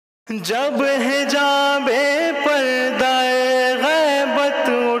जब हिजाबे पर्दाए गैबत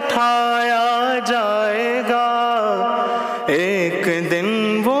उठाया जाएगा, एक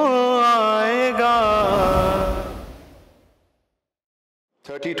दिन वो आएगा.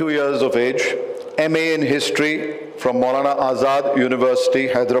 32 years of age, MA in History from Maulana Azad University,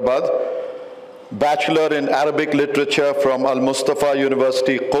 Hyderabad, Bachelor in Arabic Literature from Al-Mustafa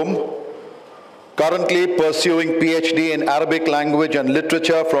University, Qum, currently pursuing PhD in Arabic Language and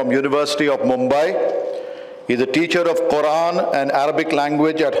Literature from University of Mumbai. He is a teacher of Quran and Arabic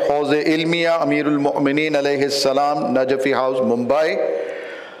Language at Hawz Ilmiya Amirul Mu'mineen alayhi salam, Najafi House, Mumbai.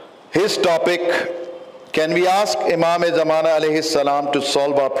 His topic, can we ask Imam Zamana alayhi salam to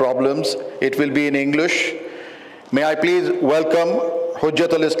solve our problems? It will be in English. May I please welcome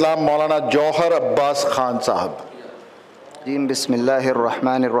Hujjatul Islam Maulana Jauhar Abbas Khan Saheb. Bismillahir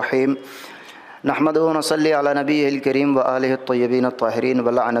Rahmanir Rahim. نحمده ونصلي على نبيه الكريم وآله الطيبين الطاهرين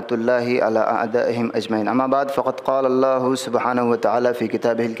ولعنة الله على أعدائهم أجمعين. أما بعد فقد قال الله سبحانه وتعالى في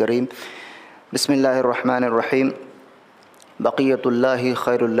كتابه الكريم بسم الله الرحمن الرحيم بقية الله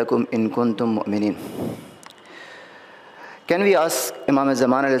خير لكم إن كنتم مؤمنين. Can we ask Imam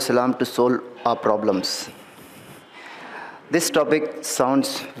Zaman alayhi salam to solve our problems? This topic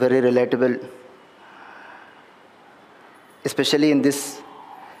sounds very relatable, especially in this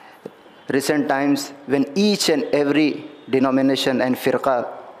recent times when each and every denomination and firqa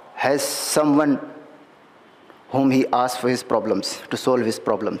has someone whom he asks for his problems, to solve his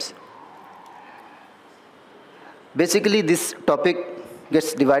problems. Basically, this topic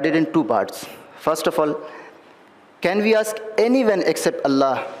gets divided in two parts. First of all, can we ask anyone except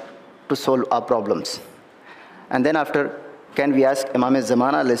Allah to solve our problems? And then after, can we ask Imam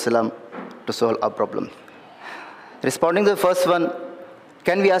Zamana alayhi salam to solve our problems? Responding to the first one,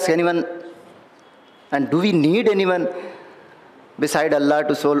 can we ask anyone, and do we need anyone beside Allah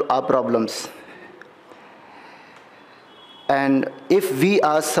to solve our problems? And if we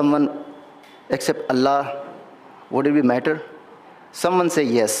ask someone except Allah, would it matter? Someone say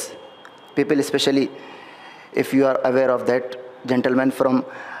yes. People, especially if you are aware of that gentleman from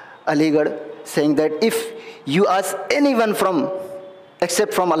Aligarh, saying that if you ask anyone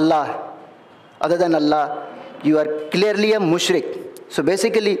except from Allah, other than Allah, you are clearly a mushrik. So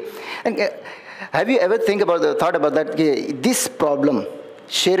basically, have you ever thought about that? This problem,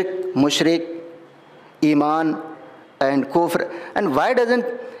 shirk, mushrik, iman, and kufr, and why doesn't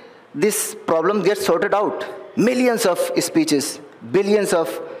this problem get sorted out? Millions of speeches, billions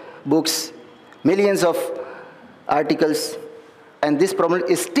of books, millions of articles, and this problem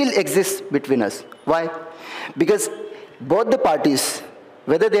still exists between us. Why? Because both the parties,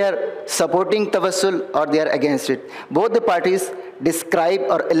 whether they are supporting tawassul or they are against it, both the parties describe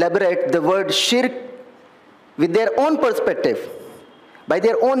or elaborate the word shirk with their own perspective, by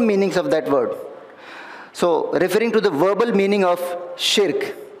their own meanings of that word. So, referring to the verbal meaning of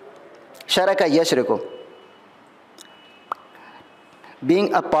shirk, sharaka yashriku,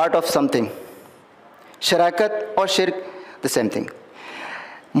 being a part of something. Sharakat or shirk, the same thing.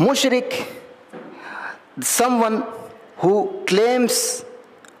 Mushrik, someone who claims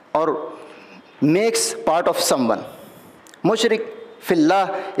or makes part of someone. Mushrik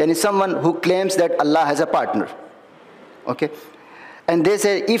fillah, yani someone who claims that Allah has a partner. Okay? And they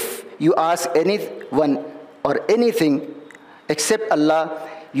say if you ask anyone or anything except Allah,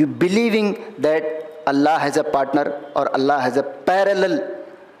 you believing that Allah has a partner or Allah has a parallel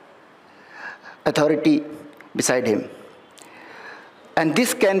authority beside him. And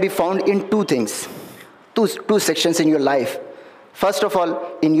this can be found in two things, two sections in your life. First of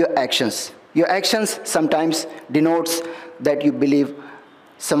all, in your actions. Your actions sometimes denotes that you believe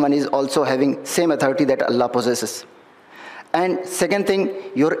someone is also having same authority that Allah possesses. And second thing,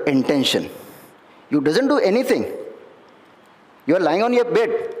 your intention. You doesn't do anything. You are lying on your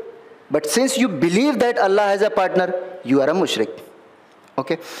bed. But since you believe that Allah has a partner, you are a mushrik.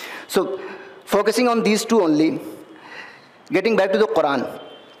 Okay? So, focusing on these two only, getting back to the Quran.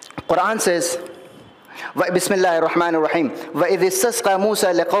 Quran says, Bismillahir Rahmanir Rahim, وَإِذِ اسْتَسْقَى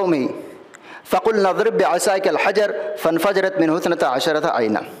مُوسَى لِقَوْمِهِ فَقُلْنَا اضْرِبْ بِعَصَاكَ الْحَجَرَ فَانْفَجَرَتْ مِنْهُ اثْنَتَا عَشَرَةَ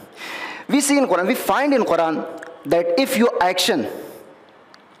عَيْنًا. We see in Quran, we find in Quran that if your action,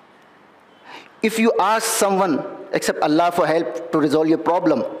 if you ask someone except Allah for help to resolve your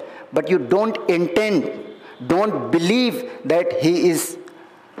problem, but you don't intend, don't believe that he is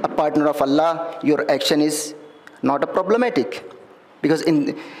a partner of Allah, your action is not a problematic. Because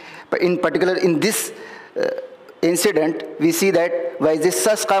in particular in this incident, we see that why this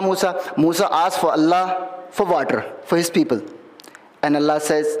Sasqa Musa asked for Allah for water for his people, and Allah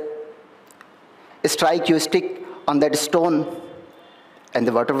says, strike your stick on that stone and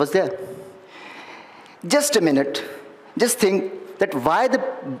the water was there. Just a minute. Just think that why the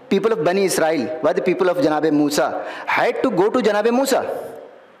people of Bani Israel, why the people of Janabe Musa had to go to Janabe Musa.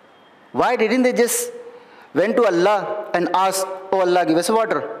 Why didn't they just went to Allah and asked, oh Allah, give us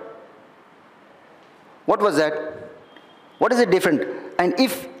water? What was that? What is it different? And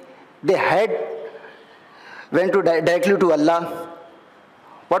if they had went to directly to Allah,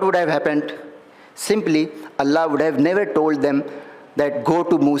 what would have happened? Simply, Allah would have never told them that go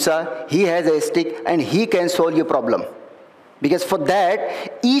to Musa, he has a stick and he can solve your problem. Because for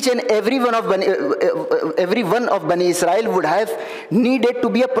that, each and every one of Bani Israel would have needed to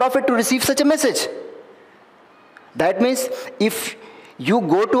be a prophet to receive such a message. That means if you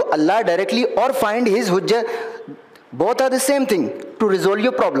go to Allah directly or find his hujjah, both are the same thing to resolve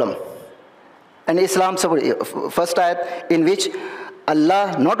your problem. And Islam, first ayat in which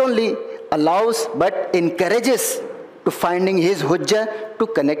Allah not only allows but encourages to finding his hujjah to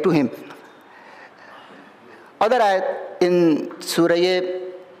connect to him. Other ayat in Surah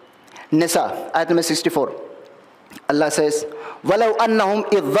Nisa, ayat number 64, Allah says, وَلَوْ أَنَّهُمْ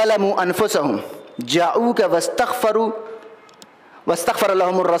إِذْ ظَلَمُوا أَنفُسَهُمْ جَاءُوكَ وَاسْتَغْفَرَ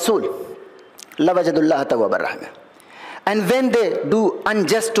لَهُمُ الرَّسُولُ لَوَجَدُوا اللَّهَ تَوَّابًا رَحِيمًا. And when they do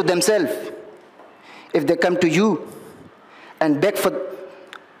unjust to themselves, if they come to you and beg for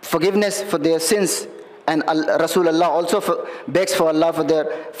forgiveness for their sins, and Rasulullah also begs for Allah for their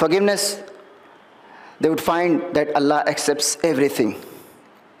forgiveness, they would find that Allah accepts everything.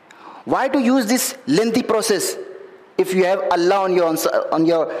 Why to use this lengthy process if you have Allah on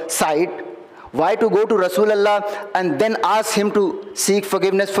your side? Why to go to Rasulullah and then ask him to seek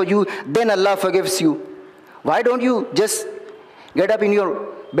forgiveness for you, then Allah forgives you? Why don't you just get up in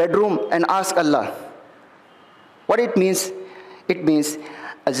your bedroom and ask Allah? What it means? It means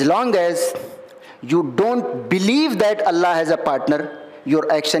as long as you don't believe that Allah has a partner,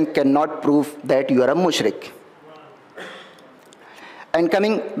 your action cannot prove that you are a mushrik. And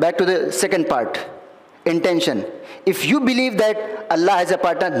coming back to the second part, intention. If you believe that Allah has a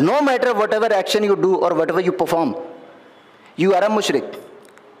partner, no matter whatever action you do or whatever you perform, you are a mushrik.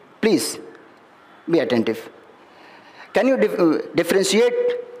 Please be attentive. Can you differentiate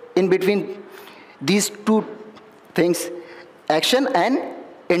in between these two things, action and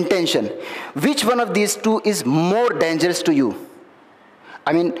intention? Which one of these two is more dangerous to you?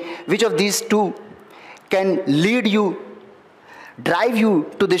 I mean, which of these two can lead you, drive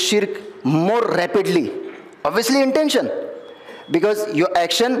you to the shirk more rapidly? Obviously intention, because your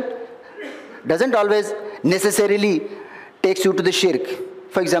action doesn't always necessarily takes you to the shirk.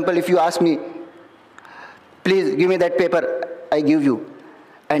 For example, if you ask me, please give me that paper, I give you.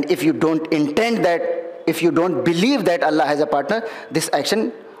 And if you don't intend that, if you don't believe that Allah has a partner, this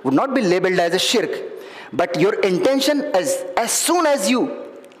action would not be labeled as a shirk. But your intention, as soon as you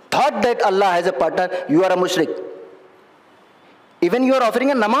thought that Allah has a partner, you are a mushrik. Even you are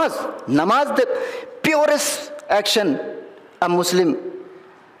offering a namaz. Namaz, the purest action a Muslim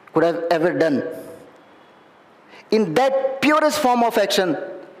could have ever done. In that purest form of action,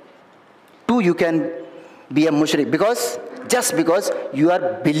 too, you can be a mushrik, because just because you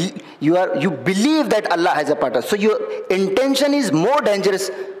believe that Allah has a partner. So your intention is more dangerous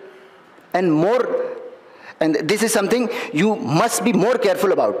and this is something you must be more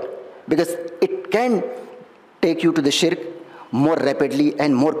careful about, because it can take you to the shirk more rapidly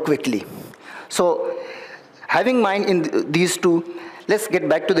and more quickly. So having in mind in these two, let's get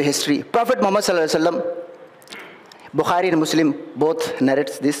back to the history. Prophet Muhammad sallallahu alaihi wasallam, Bukhari and Muslim both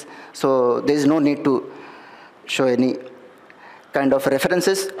narrates this, so there is no need to show any kind of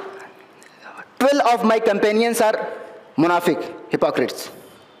references. 12 of my companions are munafiq, hypocrites.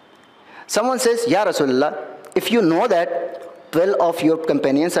 Someone says, Ya Rasulullah, if you know that 12 of your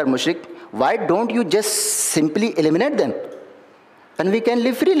companions are mushrik, why don't you just simply eliminate them? And we can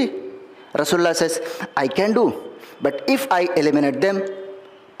live freely. Rasulullah says, I can do. But if I eliminate them,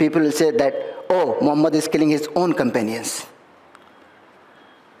 people will say that, oh, Muhammad is killing his own companions.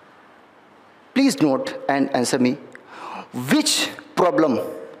 Please note and answer me. Which problem?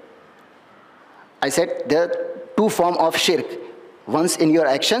 I said there are two forms of shirk. Once in your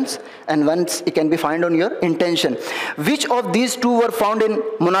actions and once it can be found on your intention. Which of these two were found in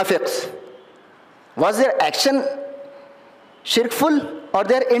munafiqs? Was their action shirkful or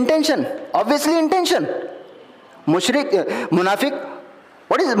their intention? Obviously intention. Munafiq,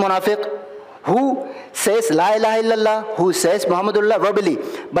 what is munafiq? Who says La ilaha illallah, who says Muhammadullah verbally,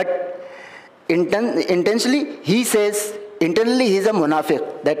 but intensely he says, internally he is a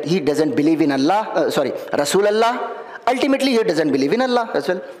munafiq, that he doesn't believe in Allah, Rasulullah. Ultimately he doesn't believe in Allah as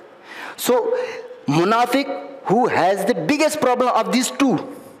well. So Munafiq, who has the biggest problem of these two?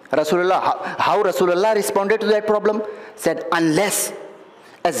 Rasulullah, how Rasulullah responded to that problem? Said, unless,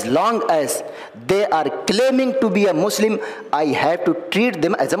 as long as they are claiming to be a Muslim, I have to treat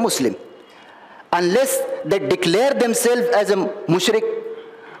them as a Muslim. Unless they declare themselves as a mushrik,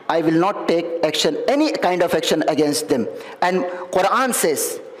 I will not take action, any kind of action against them. And Quran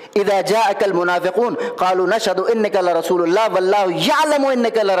says, إِذَا جَاءَكَ الْمُنَافِقُونَ قَالُوا نَشْهَدُ إِنَّكَ لَرَسُولُ اللَّهِ وَاللَّهُ يَعْلَمُ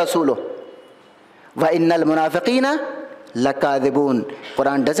إِنَّكَ لَرَسُولُهُ وَإِنَّ الْمُنَافِقِينَ لَكَاذِبُونَ.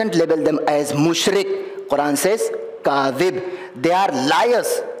 Quran doesn't label them as mushrik. Quran says, kadhib. They are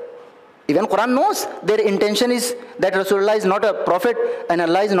liars. Even Quran knows their intention is that Rasulullah is not a prophet and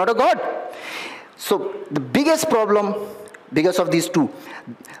Allah is not a God. So the biggest problem, because of these two,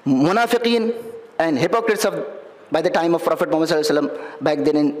 munafiqeen and hypocrites by the time of Prophet Muhammad sallallahu alaihi wasallam, back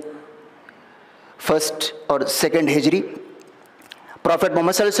then in 1st or 2nd Hijri, Prophet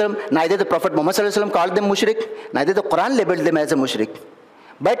Muhammad sallallahu alaihi wasallam, neither the Prophet Muhammad sallallahu alaihi wasallam called them mushrik, neither the Quran labeled them as a mushrik,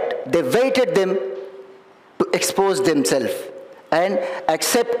 but they waited them to expose themselves and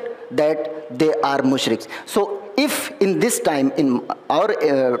accept that they are mushriks. So if in this time, in our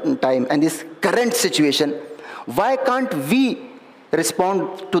time and this current situation, why can't we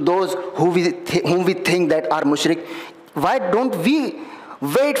respond to those whom we think that are mushrik? Why don't we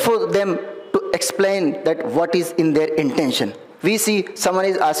wait for them to explain that what is in their intention? We see someone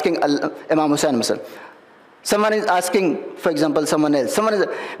is asking Imam Hussain, someone is asking, for example, someone else.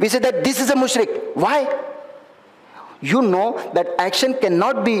 We say that this is a mushrik. Why? You know that action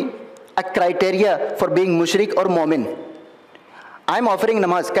cannot be a criteria for being mushrik or mu'min. I'm offering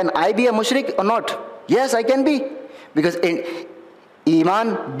namaz. Can I be a mushrik or not? Yes, I can be. Because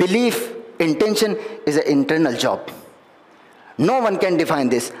iman, belief, intention is an internal job. No one can define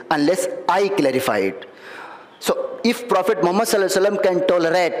this unless I clarify it. So if Prophet Muhammad sallallahu alaihi wasallam can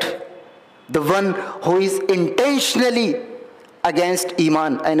tolerate the one who is intentionally against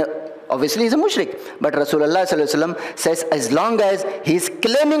iman, and obviously he's a mushrik, but Rasulullah sallallahu alaihi wasallam says, as long as he is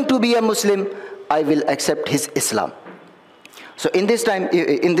claiming to be a Muslim, I will accept his Islam. So in this time,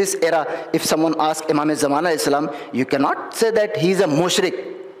 in this era, if someone asks Imam Zamana Islam, you cannot say that he is a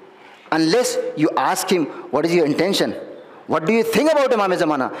mushrik unless you ask him, what is your intention? What do you think about Imam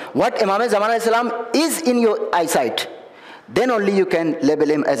Zamana? What Imam Zamana Islam is in your eyesight? Then only you can label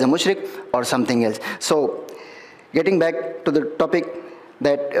him as a mushrik or something else. So getting back to the topic,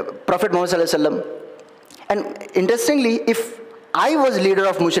 that Prophet Muhammad sallallahu alaihi wasallam, and interestingly, if I was leader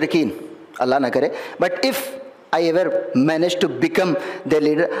of mushrikeen, Allah na kare, but if I ever managed to become their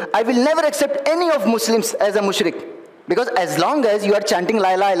leader, I will never accept any of Muslims as a mushrik. Because as long as you are chanting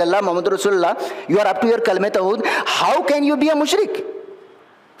La ilaha illallah Muhammadur Rasulullah, you are up to your kalme tawhid, how can you be a mushrik?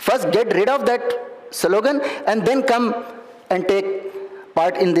 First get rid of that slogan and then come and take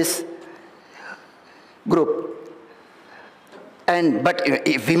part in this group. But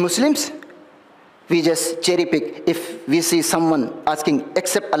if we Muslims, we just cherry pick. If we see someone asking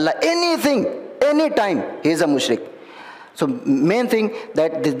except Allah anything, anytime, he is a mushrik. So main thing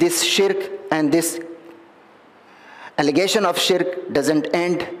that this shirk and this allegation of shirk doesn't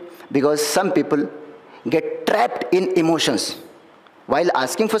end, because some people get trapped in emotions. While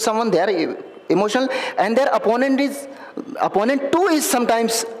asking for someone, they are emotional, and their opponent too is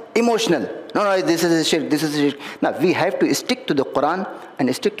sometimes emotional. No, this is a shirk, this is a shirk. Now we have to stick to the Quran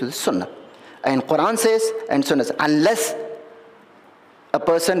and stick to the Sunnah. And Quran says and Sunnah says, unless a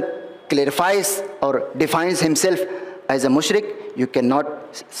person clarifies or defines himself as a mushrik, you cannot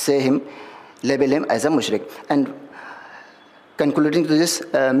label him as a mushrik. And concluding to this,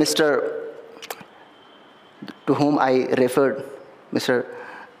 Mr. to whom I referred,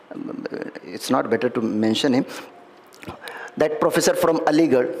 it's not better to mention him, that professor from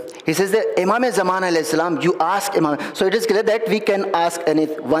Aligarh, he says that Imam Zaman alayhi salam, you ask Imam. So it is clear that we can ask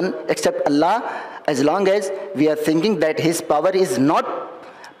anyone except Allah, as long as we are thinking that his power is not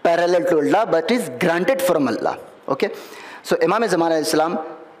parallel to Allah, but is granted from Allah. Okay? So Imam Zaman alayhi salam,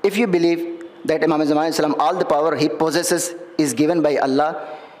 if you believe that Imam Zaman alayhi salam, all the power he possesses is given by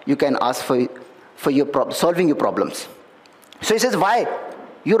Allah, you can ask for your solving your problems. So he says, why?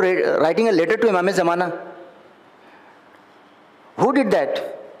 You writing a letter to Imam Zamana. Who did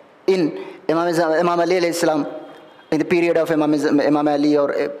that? In Imam Ali alayhi salam, in the period of Imam Ali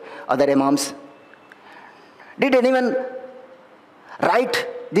or other Imams. Did anyone write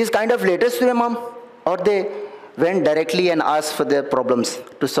these kind of letters to Imam? Or they went directly and asked for their problems,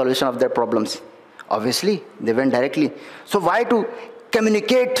 to solution of their problems? Obviously, they went directly. So why to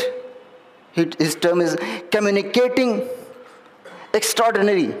communicate? His term is communicating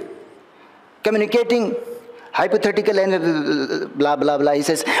extraordinary, communicating hypothetical and blah, blah, blah. He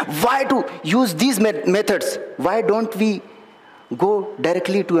says, why to use these methods? Why don't we go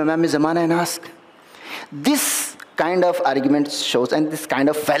directly to Imam Zamana and ask? This kind of argument shows, and this kind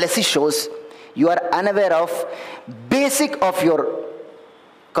of fallacy shows, you are unaware of basic of your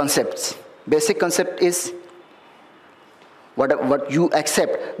concepts. Basic concept is what you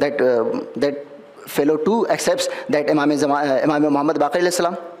accept, that fellow too accepts that Imam Muhammad Baqir alayhi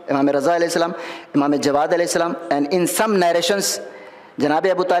salam, Imam Raza alayhi salam, Imam Jawad alayhi salam, and in some narrations, Janab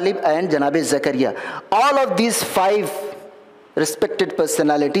Abu Talib and Janab Zakaria. All of these 5 respected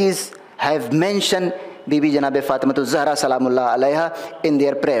personalities have mentioned Bibi Janab Fatimatu Zahra Salamullah alayha in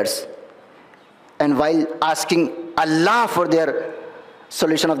their prayers. And while asking Allah for their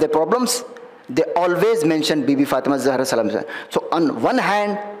solution of their problems, they always mention Bibi Fatima Zahra Salam. So on one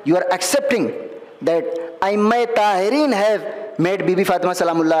hand, you are accepting that Aimma Tahirin have made Bibi Fatima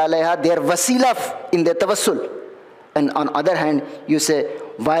Salamullah alayha their wasila in their tawassul. And on other hand, you say,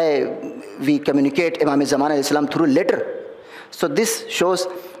 why we communicate Imam Zaman alayhi salam through letter. So this shows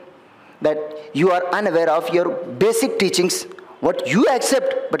that you are unaware of your basic teachings, what you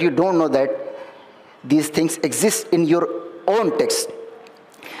accept, but you don't know that these things exist in your own text.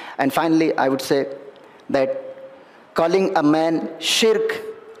 And finally, I would say that calling a man shirk,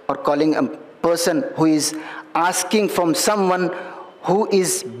 or calling a person who is asking from someone who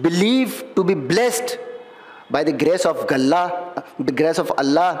is believed to be blessed by the grace of Allah, the grace of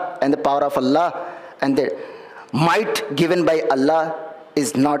Allah and the power of Allah and the might given by Allah,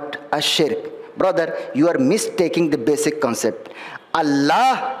 is not a shirk. Brother, you are mistaking the basic concept.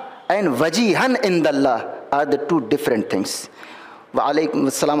 Allah and wajihan indallah are the two different things.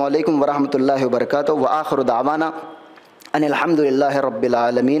 Assalamu alaikum wa rahmatullahi wa barakatuh. Wa akhiru da'wana أن الحمد لله رب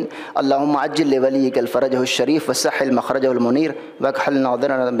العالمين اللهم عجل لوليك الفرجه الشريف وسهل مخرجه المنير واكحل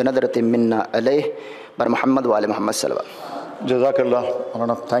ناظرنا بنظرة منا عليه بر محمد وآل محمد صلى الله عليه وسلم. Jazakallah,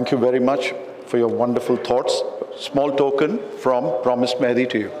 Maulana. Thank you very much for your wonderful thoughts. Small token from Promised Mehdi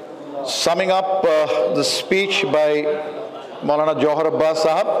to you. Summing up the speech by Maulana Jauhar Abbas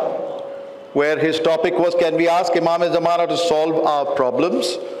Saheb, where his topic was, can we ask Imam Zamana to solve our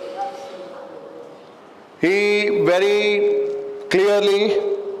problems? He very clearly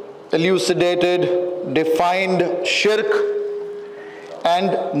elucidated, defined shirk and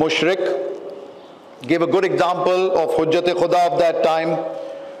mushrik, gave a good example of Hujjatul Khuda of that time,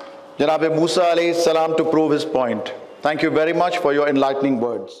 Janab Musa alayhi salam, to prove his point. Thank you very much for your enlightening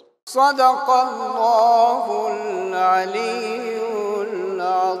words. صدق الله العلي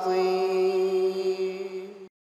العظيم.